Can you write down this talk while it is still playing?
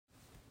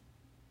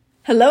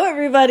Hello,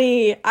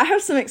 everybody. I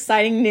have some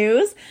exciting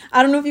news.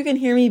 I don't know if you can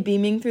hear me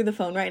beaming through the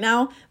phone right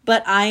now,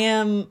 but I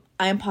am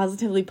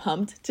positively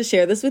pumped to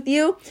share this with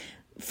you.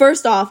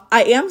 First off,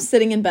 I am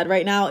sitting in bed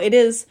right now. It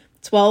is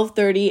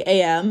 12:30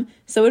 a.m.,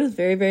 so it is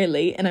very, very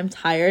late and I'm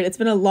tired. It's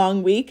been a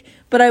long week,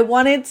 but I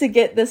wanted to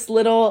get this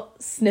little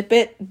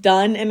snippet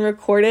done and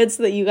recorded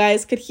so that you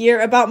guys could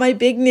hear about my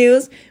big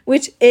news,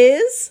 which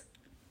is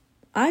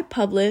I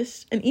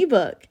published an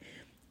ebook.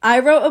 I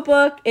wrote a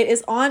book. It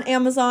is on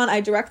Amazon.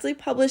 I directly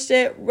published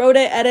it, wrote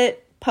it,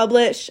 edit,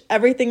 publish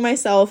everything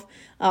myself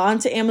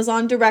onto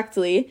Amazon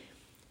directly.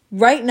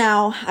 Right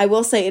now, I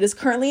will say it is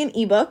currently an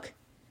ebook.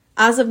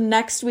 As of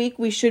next week,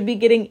 we should be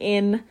getting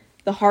in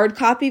the hard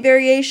copy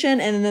variation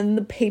and then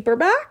the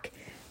paperback.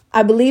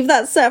 I believe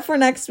that's set for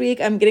next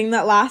week. I'm getting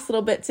that last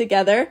little bit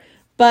together,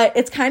 but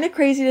it's kind of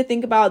crazy to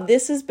think about.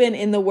 This has been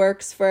in the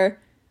works for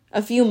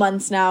a few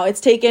months now.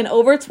 It's taken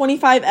over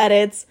 25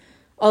 edits,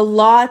 a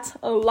lot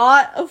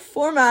of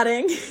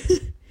formatting,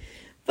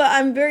 but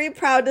I'm very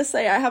proud to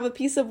say I have a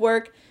piece of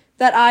work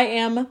that I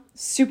am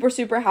super,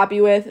 super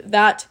happy with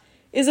that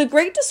is a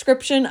great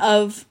description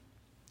of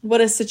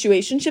what a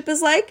situationship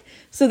is like.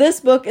 So this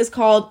book is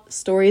called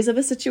Stories of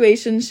a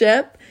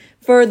Situationship.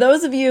 For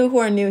those of you who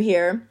are new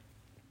here,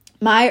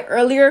 my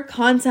earlier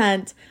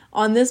content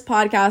on this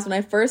podcast, when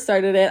I first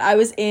started it, I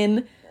was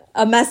in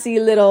a messy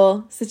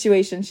little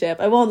situationship.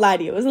 I won't lie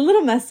to you, it was a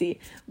little messy,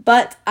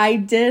 but I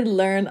did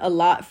learn a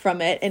lot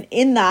from it. And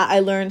in that, I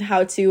learned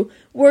how to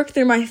work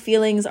through my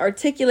feelings,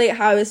 articulate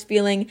how I was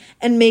feeling,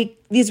 and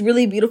make these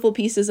really beautiful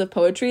pieces of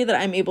poetry that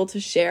I'm able to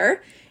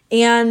share.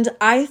 And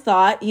I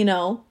thought,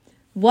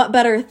 what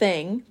better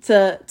thing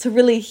to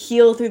really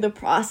heal through the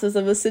process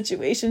of a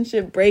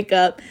situationship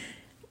breakup?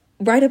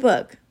 Write a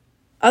book.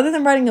 Other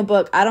than writing a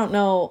book, I don't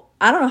know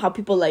how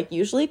people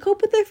usually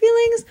cope with their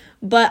feelings,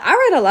 but I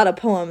write a lot of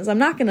poems. I'm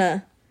not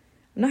gonna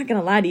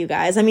lie to you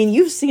guys. I mean,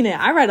 you've seen it.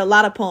 I write a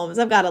lot of poems.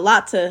 I've got a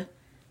lot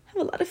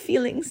of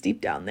feelings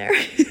deep down there.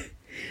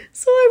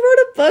 So I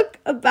wrote a book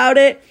about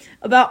it,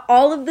 about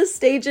all of the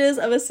stages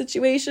of a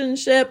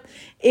situationship.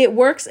 It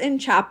works in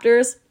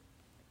chapters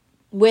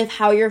with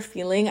how you're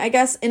feeling, I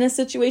guess, in a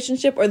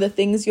situationship or the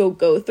things you'll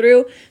go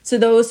through. So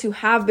those who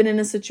have been in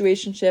a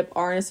situationship,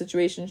 are in a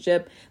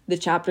situationship, the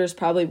chapters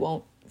probably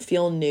won't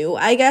feel new,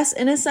 I guess,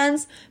 in a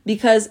sense,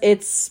 because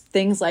it's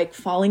things like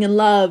falling in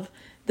love,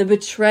 the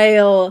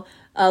betrayal,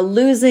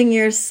 losing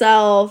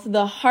yourself,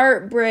 the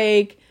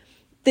heartbreak,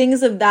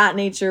 things of that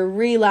nature,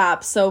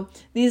 relapse. So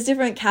these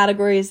different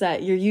categories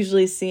that you're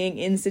usually seeing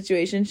in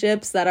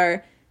situationships that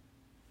are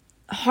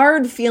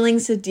hard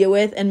feelings to deal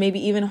with and maybe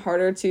even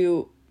harder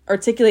to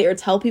articulate or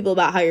tell people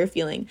about how you're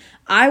feeling.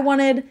 I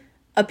wanted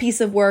a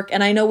piece of work,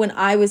 and I know when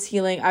I was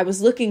healing, I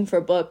was looking for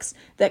books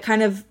that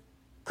kind of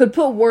could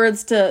put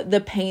words to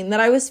the pain that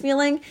I was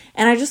feeling,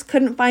 and I just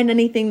couldn't find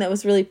anything that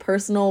was really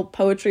personal,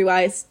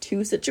 poetry-wise, to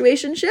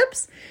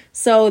situationships.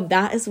 So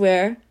that is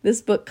where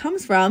this book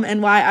comes from,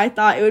 and why I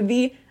thought it would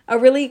be a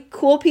really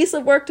cool piece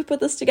of work to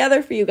put this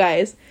together for you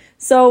guys.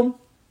 So,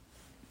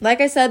 like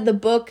I said, the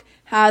book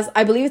has,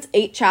 I believe it's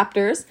 8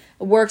 chapters.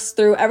 It works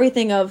through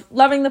everything of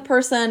loving the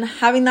person,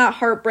 having that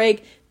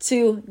heartbreak,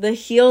 to the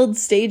healed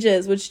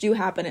stages, which do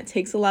happen. It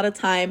takes a lot of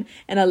time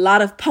and a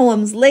lot of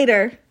poems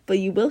later, but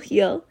you will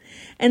heal.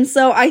 And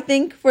so I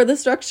think for the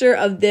structure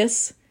of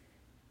this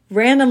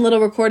random little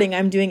recording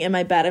I'm doing in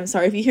my bed, I'm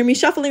sorry if you hear me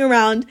shuffling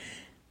around,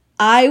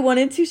 I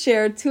wanted to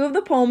share 2 of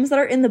the poems that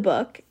are in the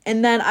book,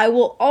 and then I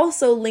will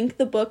also link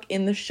the book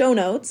in the show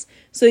notes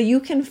so you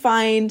can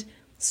find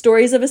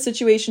Stories of a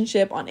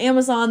Situationship on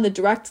Amazon, the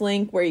direct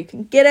link where you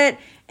can get it.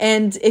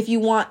 And if you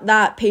want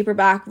that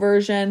paperback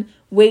version,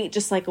 wait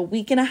just like a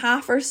week and a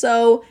half or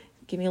so.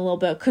 Give me a little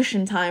bit of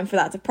cushion time for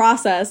that to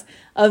process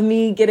of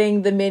me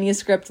getting the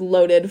manuscript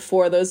loaded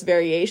for those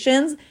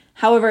variations.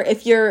 However,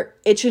 if you're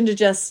itching to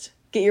just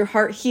get your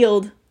heart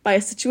healed by a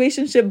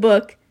situationship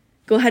book,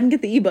 go ahead and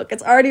get the ebook.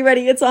 It's already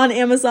ready. It's on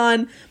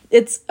Amazon.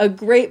 It's a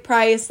great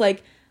price.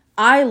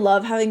 I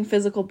love having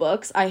physical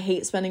books. I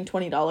hate spending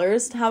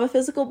 $20 to have a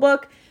physical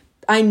book.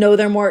 I know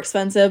they're more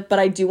expensive, but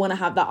I do want to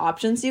have that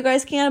option so you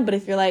guys can. But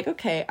if you're like,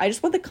 okay, I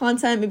just want the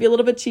content, maybe a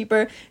little bit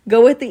cheaper,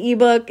 go with the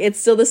ebook. It's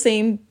still the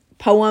same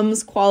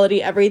poems,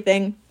 quality,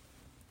 everything.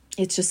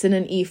 It's just in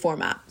an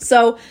e-format.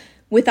 So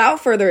without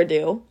further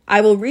ado,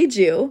 I will read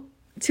you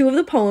 2 of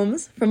the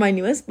poems from my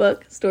newest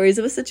book, Stories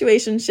of a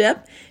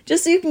Situationship,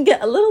 just so you can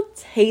get a little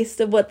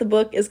taste of what the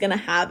book is going to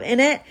have in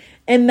it.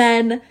 And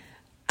then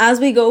as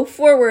we go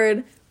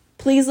forward,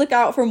 please look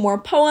out for more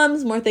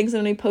poems, more things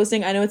I'm going to be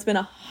posting. I know it's been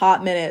a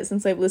hot minute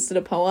since I've listed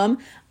a poem.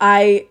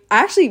 I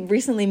actually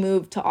recently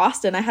moved to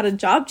Austin. I had a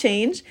job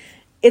change.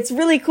 It's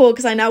really cool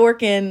because I now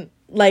work in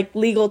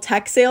legal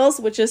tech sales,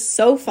 which is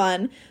so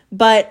fun,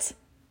 but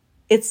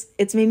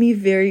it's made me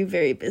very,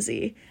 very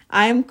busy.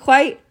 I'm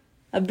quite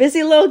a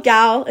busy little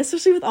gal,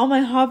 especially with all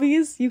my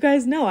hobbies. You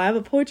guys know I have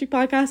a poetry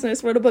podcast and I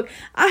just wrote a book.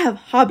 I have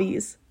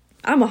hobbies.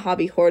 I'm a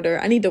hobby hoarder.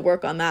 I need to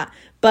work on that,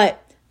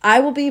 but I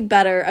will be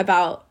better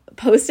about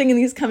posting in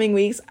these coming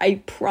weeks.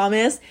 I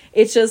promise.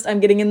 It's just I'm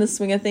getting in the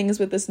swing of things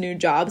with this new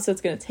job, so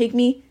it's going to take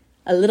me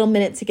a little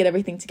minute to get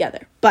everything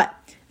together. But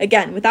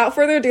again, without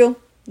further ado,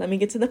 let me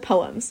get to the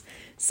poems.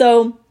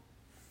 So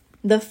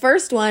the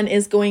first one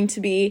is going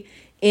to be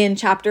in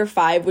chapter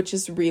 5, which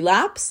is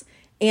Relapse.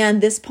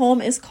 And this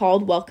poem is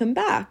called Welcome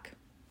Back.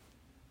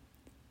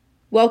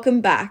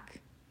 Welcome back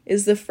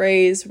is the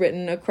phrase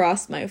written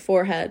across my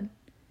forehead,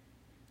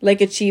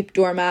 like a cheap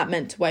doormat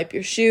meant to wipe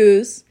your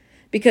shoes,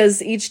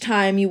 because each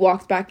time you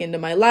walked back into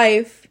my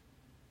life,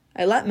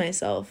 I let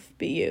myself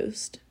be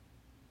used.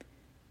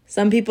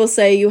 Some people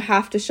say you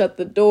have to shut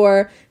the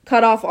door,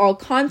 cut off all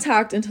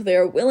contact until they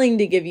are willing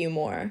to give you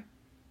more.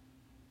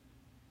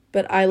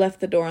 But I left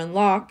the door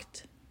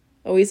unlocked,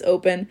 always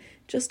open,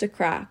 just a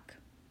crack,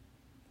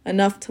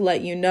 enough to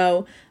let you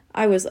know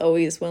I was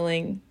always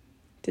willing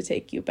to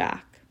take you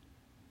back.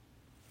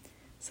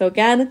 So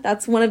again,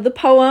 that's one of the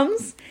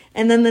poems.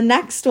 And then the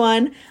next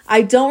one,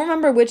 I don't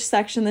remember which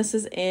section this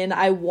is in.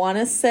 I want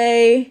to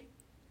say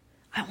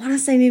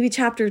maybe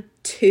chapter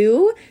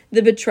 2,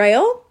 The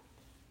Betrayal.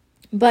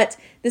 But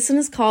this one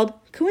is called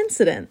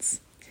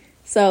Coincidence.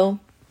 So,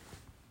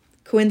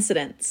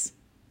 coincidence.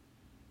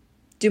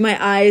 Do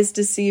my eyes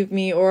deceive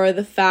me, or are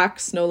the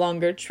facts no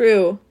longer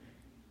true?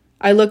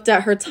 I looked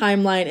at her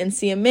timeline and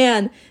see a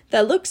man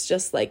that looks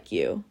just like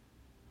you.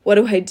 What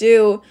do I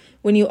do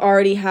when you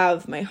already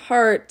have my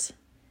heart,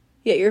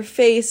 yet your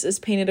face is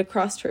painted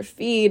across her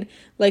feed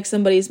like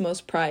somebody's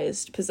most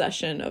prized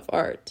possession of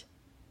art?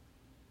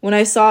 When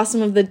I saw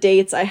some of the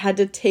dates, I had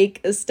to take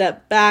a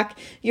step back.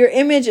 Your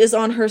image is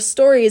on her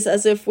stories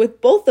as if with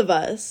both of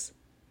us,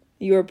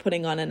 you were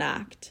putting on an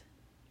act.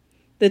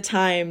 The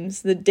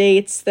times, the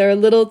dates, they're a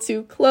little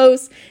too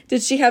close.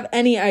 Did she have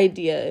any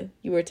idea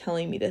you were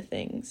telling me the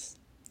things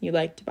you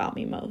liked about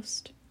me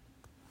most?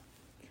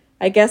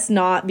 I guess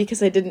not,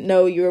 because I didn't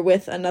know you were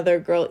with another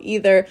girl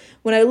either.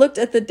 When I looked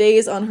at the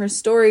days on her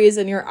stories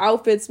and your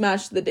outfits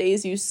matched the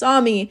days you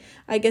saw me,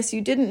 I guess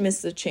you didn't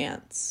miss the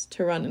chance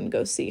to run and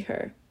go see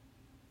her.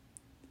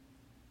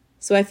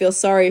 So I feel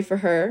sorry for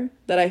her,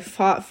 that I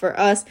fought for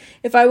us.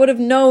 If I would have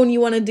known you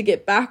wanted to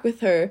get back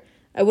with her,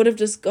 I would have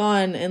just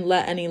gone and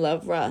let any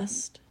love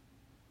rust.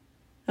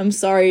 I'm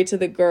sorry to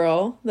the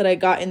girl that I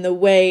got in the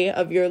way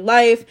of your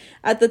life.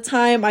 At the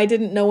time, I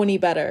didn't know any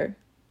better.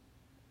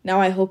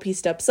 Now I hope he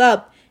steps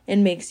up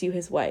and makes you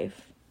his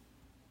wife.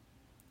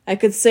 I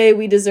could say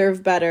we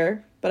deserve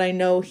better, but I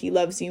know he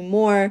loves you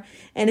more.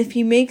 And if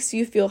he makes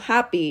you feel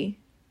happy,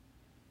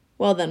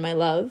 well then, my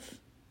love,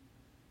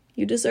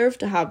 you deserve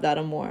to have that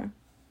and more.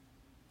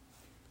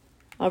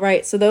 All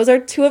right, so those are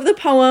 2 of the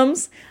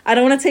poems. I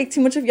don't want to take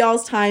too much of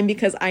y'all's time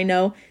because I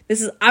know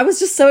I was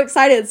just so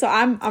excited, so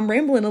I'm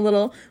rambling a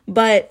little,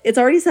 but it's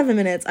already 7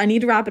 minutes. I need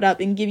to wrap it up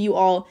and give you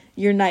all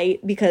your night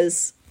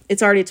because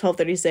it's already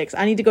 12:36.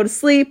 I need to go to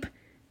sleep.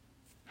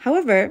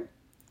 However,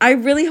 I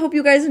really hope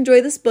you guys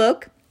enjoy this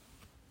book.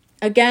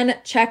 Again,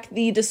 check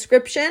the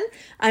description.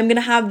 I'm going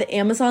to have the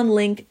Amazon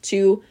link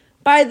to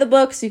buy the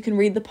book so you can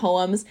read the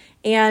poems.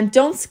 And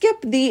don't skip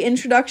the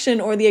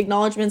introduction or the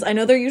acknowledgments. I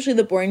know they're usually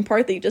the boring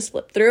part that you just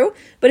flip through.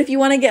 But if you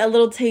want to get a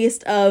little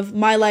taste of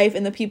my life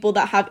and the people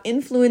that have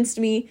influenced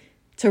me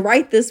to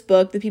write this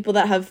book, the people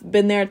that have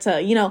been there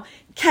to,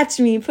 catch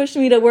me, push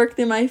me to work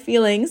through my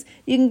feelings,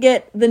 you can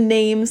get the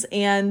names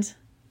and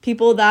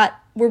people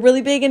that were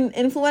really big and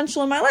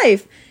influential in my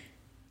life.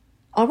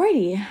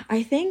 Alrighty,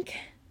 I think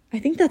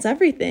that's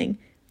everything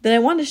that I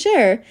want to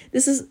share.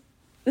 This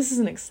is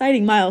an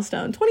exciting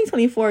milestone.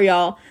 2024,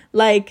 y'all.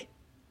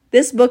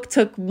 This book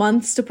took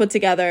months to put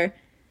together,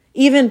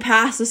 even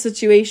past the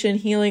situation,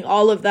 healing,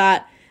 all of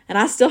that. And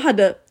I still had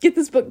to get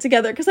this book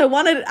together because I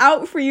wanted it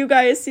out for you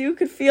guys so you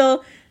could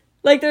feel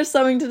like there's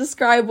something to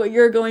describe what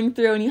you're going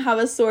through and you have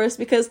a source,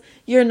 because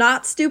you're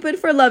not stupid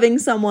for loving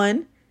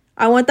someone.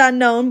 I want that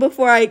known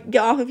before I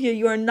get off of here.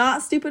 You are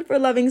not stupid for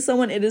loving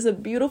someone. It is a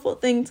beautiful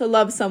thing to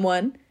love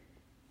someone.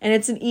 And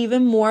it's an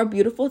even more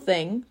beautiful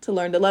thing to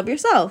learn to love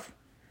yourself.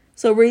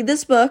 So read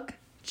this book,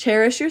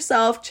 cherish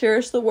yourself,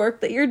 cherish the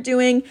work that you're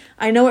doing.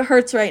 I know it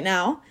hurts right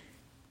now,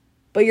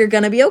 but you're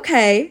going to be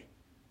okay.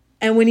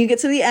 And when you get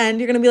to the end,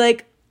 you're going to be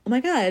like, oh my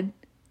God,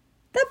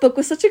 that book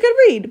was such a good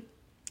read.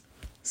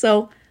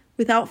 So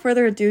without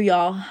further ado,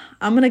 y'all,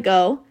 I'm going to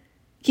go.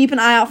 Keep an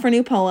eye out for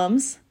new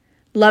poems.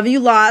 Love you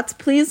lots.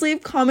 Please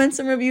leave comments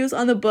and reviews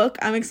on the book.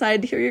 I'm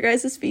excited to hear your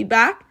guys'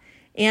 feedback.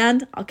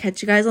 And I'll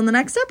catch you guys on the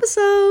next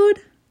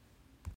episode.